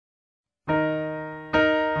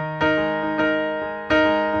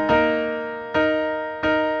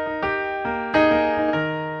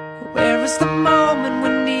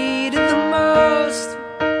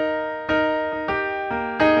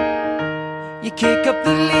You kick up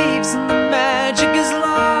the leaves and the magic is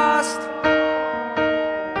lost.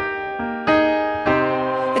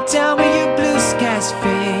 Tell me your blue skies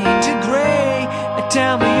fade to gray.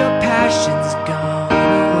 Tell me your passion's gone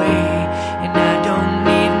away, and I don't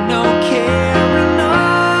need no carrying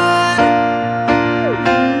on.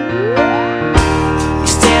 You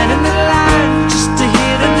stand in the line just to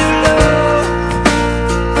hit a new low.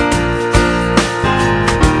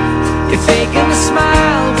 You're faking a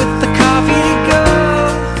smile with the coffee to go.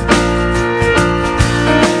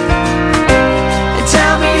 And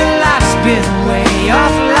tell me your life's been way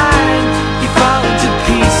offline. You fall into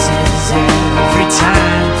pieces every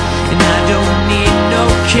time, and I don't need no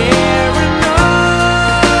carrying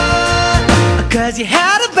on. 'Cause you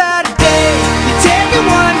had a bad day, you take it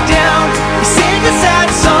one down. You sing a sad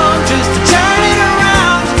song just to turn it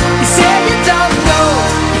around. You say you don't know,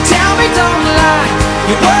 you tell me don't lie.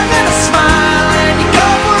 You work at a smile and you go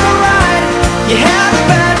for a ride. You had a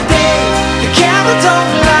bad day, the camera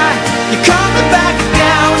don't lie. You're coming back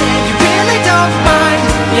down and you really don't mind.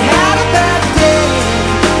 You had a bad day.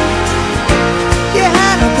 You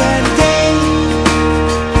had a bad day.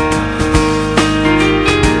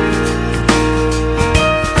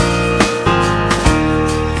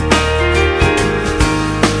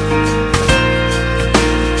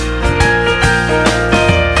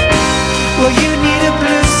 Well, you need a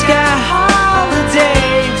blue sky holiday.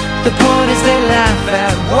 The point is they laugh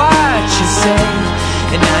at what you say,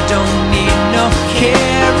 and I don't need no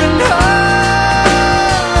carrying on.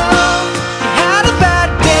 You had a bad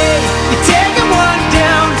day, you're taking one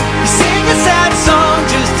down. You sing a sad song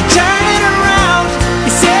just to turn it around.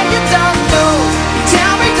 You say you don't know, you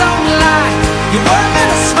tell me don't lie. You work at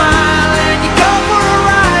a smile and you go for a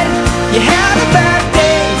ride. You had a bad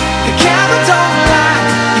day, the camera don't lie.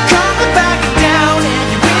 You're coming back down and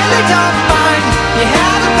you really don't mind. You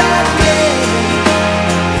had a bad day.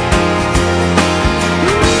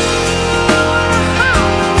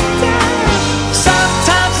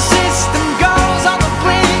 Sometimes the system goes on the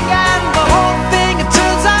blink and the whole thing it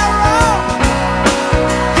turns out wrong.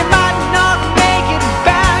 You might not make it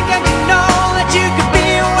back and you know that you could be,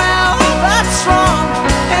 well, that's wrong,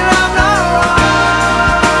 and I'm not wrong.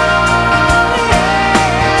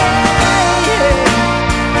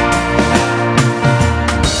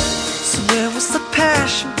 So where was the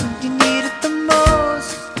passion when you needed the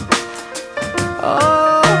most?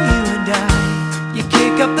 Oh, you and I, you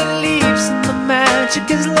kick up the leaves and the magic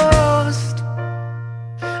is lost.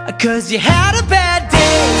 'Cause you had a bad